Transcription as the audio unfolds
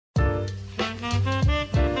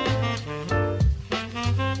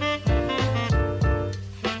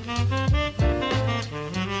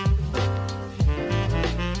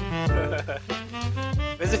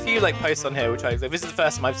like posts on here, which this is the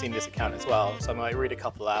first time I've seen this account as well, so I might read a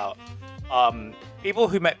couple out. People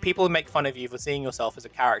who make fun of you for seeing yourself as a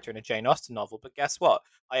character in a Jane Austen novel, but guess what?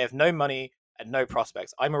 I have no money and no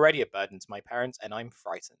prospects. I'm already a burden to my parents, and I'm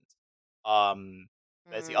frightened.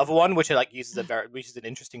 There's the other one, which uses an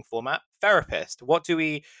interesting format. Therapist. What do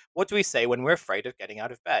we say when we're afraid of getting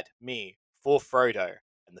out of bed? Me for Frodo,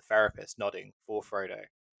 and the therapist nodding for Frodo.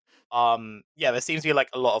 There seems to be like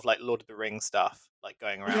a lot of like Lord of the Rings stuff like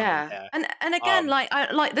going around in here. And again,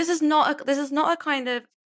 this is not a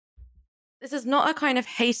kind of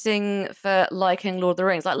hating for liking Lord of the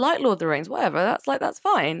Rings. Like Lord of the Rings, whatever. That's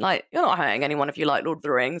fine. Like, you're not hurting anyone if you like Lord of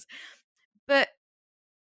the Rings. But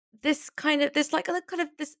this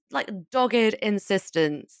dogged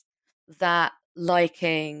insistence that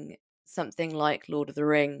liking something like Lord of the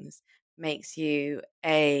Rings makes you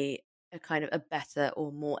a kind of a better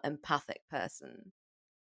or more empathic person.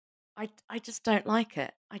 I just don't like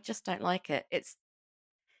it. I just don't like it. It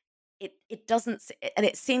doesn't, and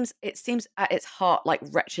it seems at its heart like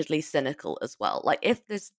wretchedly cynical as well. Like, if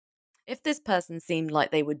this person seemed like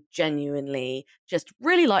they would genuinely just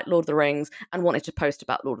really like Lord of the Rings and wanted to post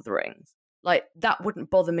about Lord of the Rings, like, that wouldn't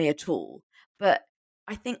bother me at all. But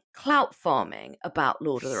I think clout farming about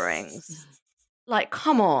Lord of the Rings, like,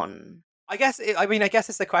 come on. I guess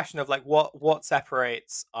it's the question of like what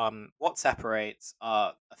separates a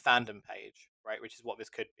fandom page, right? Which is what this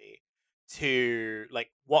could be, to like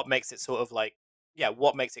what makes it sort of like,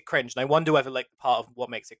 what makes it cringe. And I wonder whether like part of what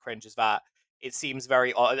makes it cringe is that it seems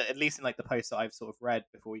very odd, at least in like the posts that I've sort of read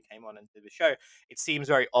before we came on and did the show, it seems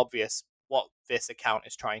very obvious what this account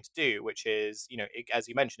is trying to do, which is, as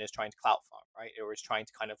you mentioned, is trying to clout farm, right? Or is trying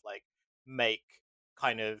to kind of like make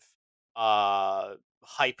kind of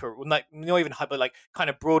hyper, like not even hyper, like kind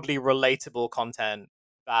of broadly relatable content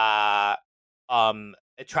that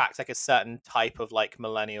attracts like a certain type of like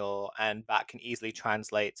millennial, and that can easily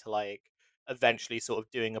translate to like eventually sort of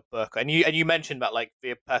doing a book. And you mentioned that like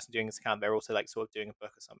the person doing this account, they're also like sort of doing a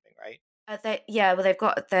book or something, right? They're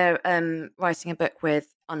writing a book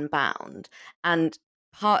with Unbound, and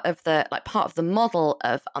part of the model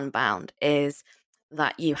of Unbound is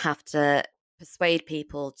that you have to persuade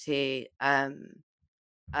people to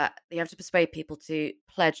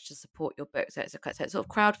pledge to support your book. So it's sort of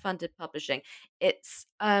crowdfunded publishing. It's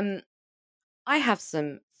I have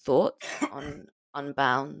some thoughts on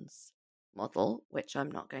Unbound's model, which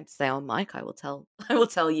I'm not going to say on mic. I will tell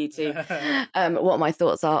you two what my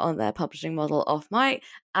thoughts are on their publishing model off mic.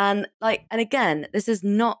 And again, this is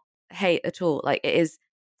not hate at all. Like, it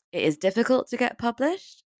is difficult to get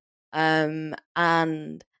published. And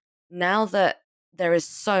now that there's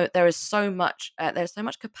so much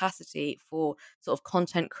capacity for sort of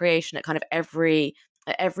content creation at kind of every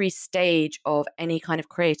stage of any kind of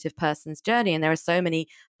creative person's journey, and there are so many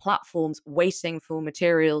platforms waiting for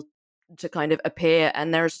material to kind of appear,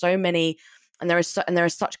 and there is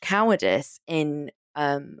such cowardice in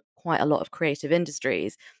quite a lot of creative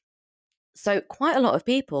industries. So quite a lot of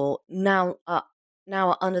people now are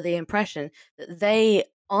under the impression that they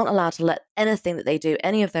aren't allowed to let anything that they do,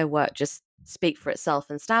 any of their work, just speak for itself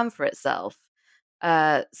and stand for itself.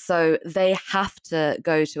 So they have to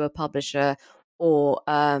go to a publisher or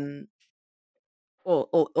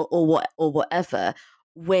whatever,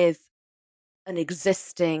 with an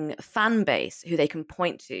existing fan base who they can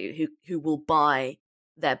point to, who will buy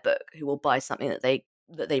their book, who will buy something that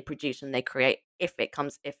they produce and they create, if the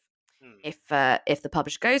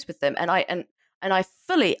publisher goes with them. And I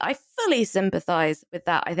fully sympathize with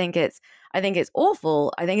that. I think it's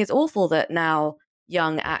awful. I think it's awful that now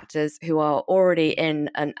young actors who are already in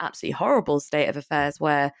an absolutely horrible state of affairs,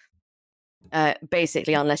 where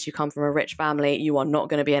basically, unless you come from a rich family, you are not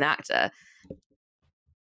going to be an actor.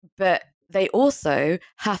 But they also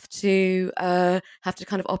have to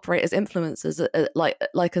kind of operate as influencers,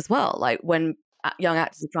 like as well. Like, when young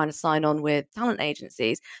actors are trying to sign on with talent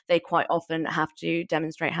agencies, they quite often have to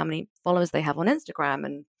demonstrate how many followers they have on Instagram,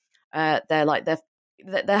 and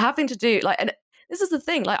they're having to do like. And this is the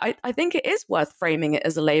thing. Like, I think it is worth framing it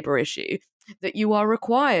as a labor issue, that you are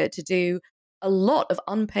required to do a lot of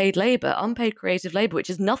unpaid creative labor, which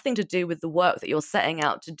has nothing to do with the work that you're setting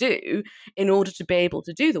out to do, in order to be able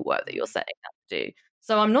to do the work that you're setting out to do.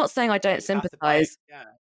 So I'm not saying I don't sympathize.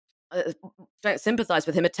 Don't sympathize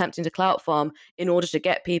with him attempting to clout farm in order to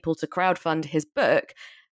get people to crowdfund his book,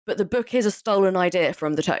 but the book is a stolen idea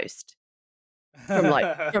from the Toast from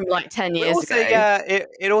 10 years ago. Yeah,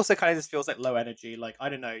 it also kind of just feels like low energy. Like, I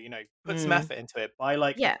don't know, put some effort into it. Buy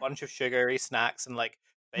like a bunch of sugary snacks and like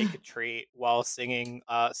bake a treat while singing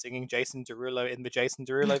Jason Derulo in the Jason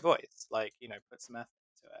Derulo voice. Like, put some effort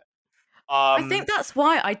into it. I think that's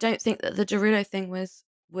why I don't think that the Derulo thing was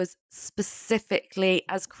specifically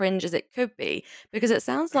as cringe as it could be, because it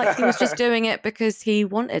sounds like he was just doing it because he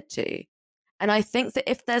wanted to. And I think that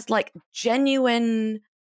if there's genuine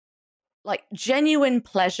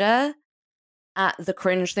pleasure at the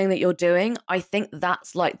cringe thing that you're doing, I think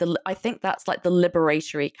that's like the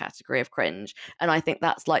liberatory category of cringe, and I think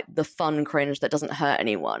that's like the fun cringe that doesn't hurt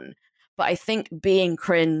anyone. But I think being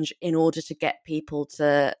cringe in order to get people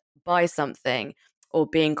to buy something, or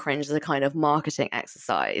being cringe as a kind of marketing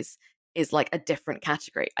exercise, is like a different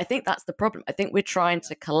category. I think that's the problem. I think we're trying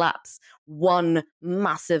to collapse one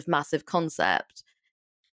massive concept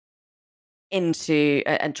into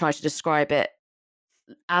and try to describe it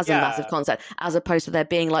as a massive concept, as opposed to there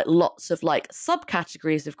being like lots of like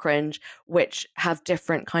subcategories of cringe which have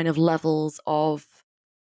different kind of levels of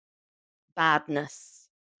badness.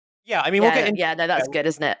 Yeah, I mean, we'll get into no, that's good,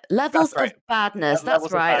 isn't it? Levels of badness.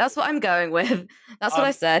 That's right. That's what I'm going with. That's what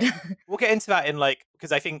I said. We'll get into that in like,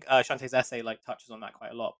 because I think Shantae's essay like touches on that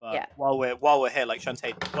quite a lot. But Yeah. while we're here, like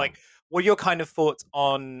Shantae, like, what are your kind of thoughts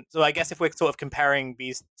on? So I guess if we're sort of comparing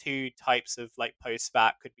these two types of like posts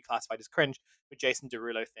that could be classified as cringe, with Jason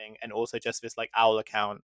Derulo thing, and also just this like owl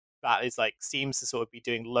account that is like seems to sort of be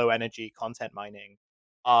doing low energy content mining.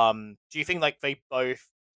 Do you think like they both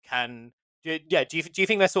can? Do you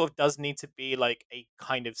think there sort of does need to be like a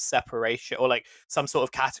kind of separation, or like some sort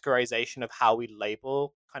of categorization of how we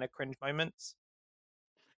label kind of cringe moments?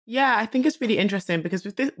 Yeah, I think it's really interesting because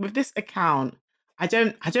with this account, I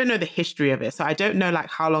don't know the history of it. So I don't know like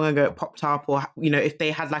how long ago it popped up, or if they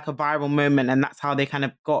had like a viral moment and that's how they kind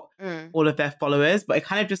of got all of their followers. But it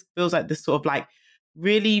kind of just feels like this sort of like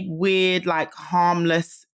really weird, like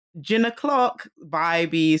harmless gin o'clock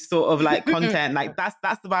vibey sort of like content. Like that's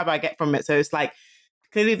the vibe I get from it. So it's like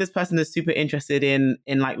clearly this person is super interested in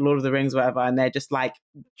like Lord of the Rings or whatever, and they're just like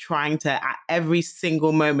trying to at every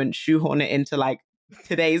single moment shoehorn it into like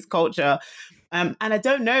today's culture. And I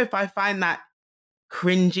don't know if I find that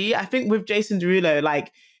cringy. I think with Jason Derulo,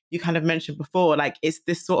 like you kind of mentioned before, like it's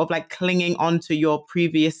this sort of like clinging on to your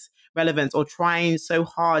previous relevance, or trying so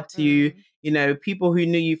hard to, people who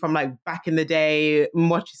knew you from like back in the day,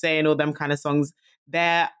 What You Say and all them kind of songs.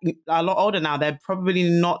 They're a lot older now. They're probably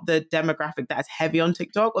not the demographic that's heavy on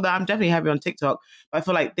TikTok, although I'm definitely heavy on TikTok. But I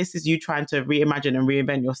feel like this is you trying to reimagine and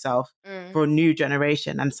reinvent yourself for a new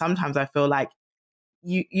generation. And sometimes I feel like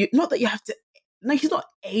you not that you have to, no, he's not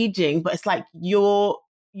aging, but it's like your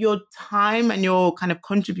time and your kind of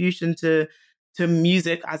contribution to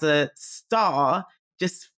music as a star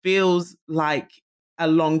just feels like a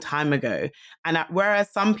long time ago. And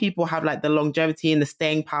whereas some people have like the longevity and the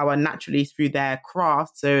staying power naturally through their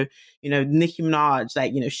craft. So, Nicki Minaj,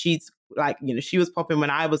 like, she's like, she was popping when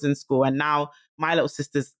I was in school, and now my little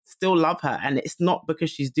sisters still love her. And it's not because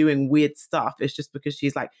she's doing weird stuff. It's just because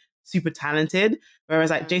she's like super talented. Whereas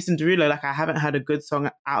like Jason Derulo, like I haven't heard a good song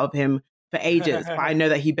out of him for ages, but I know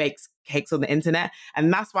that he bakes cakes on the internet.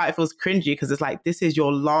 And that's why it feels cringy, because it's like, this is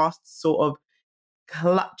your last sort of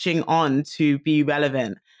clutching on to be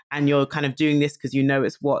relevant. And you're kind of doing this because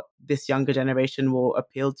it's what this younger generation will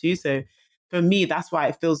appeal to. So for me, that's why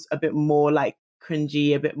it feels a bit more like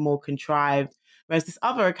cringy, a bit more contrived. Whereas this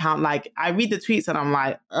other account, like I read the tweets and I'm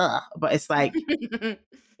like, ugh, but it's like,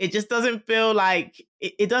 it just doesn't feel like,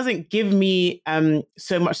 it doesn't give me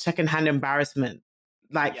so much secondhand embarrassment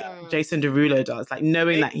like Jason Derulo does. Like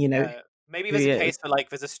knowing that, maybe there's a case for like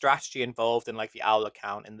there's a strategy involved in like the owl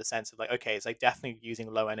account, in the sense of like, okay, it's like definitely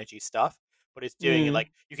using low energy stuff, but it's doing it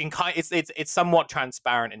like you can it's somewhat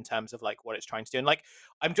transparent in terms of like what it's trying to do. And like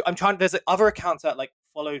I'm trying, there's like, other accounts that like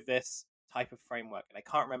follow this type of framework, and I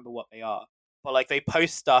can't remember what they are, but like they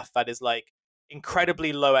post stuff that is like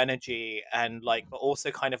incredibly low energy, and like but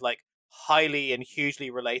also kind of like highly and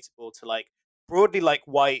hugely relatable to like broadly like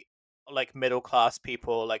white, like middle class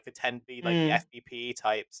people, like the tend to be like the FBP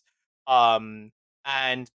types. And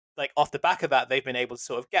like off the back of that, they've been able to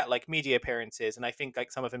sort of get like media appearances, and I think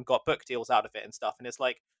like some of them got book deals out of it and stuff. And it's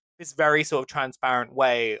like this very sort of transparent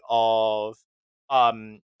way of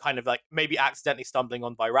kind of like maybe accidentally stumbling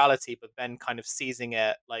on virality, but then kind of seizing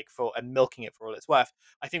it like for and milking it for all it's worth.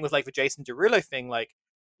 I think with like the Jason Derulo thing, like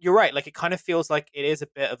you're right, like it kind of feels like it is a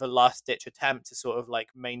bit of a last ditch attempt to sort of like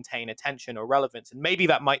maintain attention or relevance, and maybe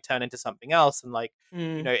that might turn into something else, and like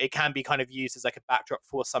it can be kind of used as like a backdrop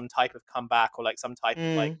for some type of comeback, or like some type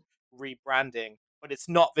of like rebranding, but it's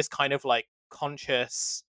not this kind of like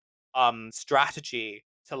conscious strategy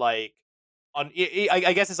to like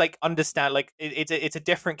I guess it's like understand, like it's a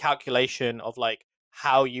different calculation of like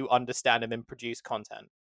how you understand and then produce content.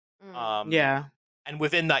 Yeah. And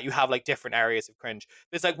within that, you have like different areas of cringe.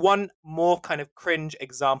 There's like one more kind of cringe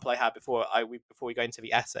example I had before we go into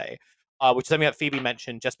the essay, which is something that Phoebe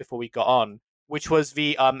mentioned just before we got on, which was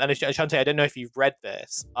the and Ashante, I don't know if you've read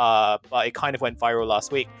this, but it kind of went viral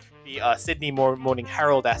last week. The Sydney Morning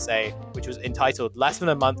Herald essay, which was entitled "Less than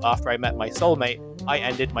a month after I met my soulmate, I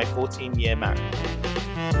ended my 14-year marriage."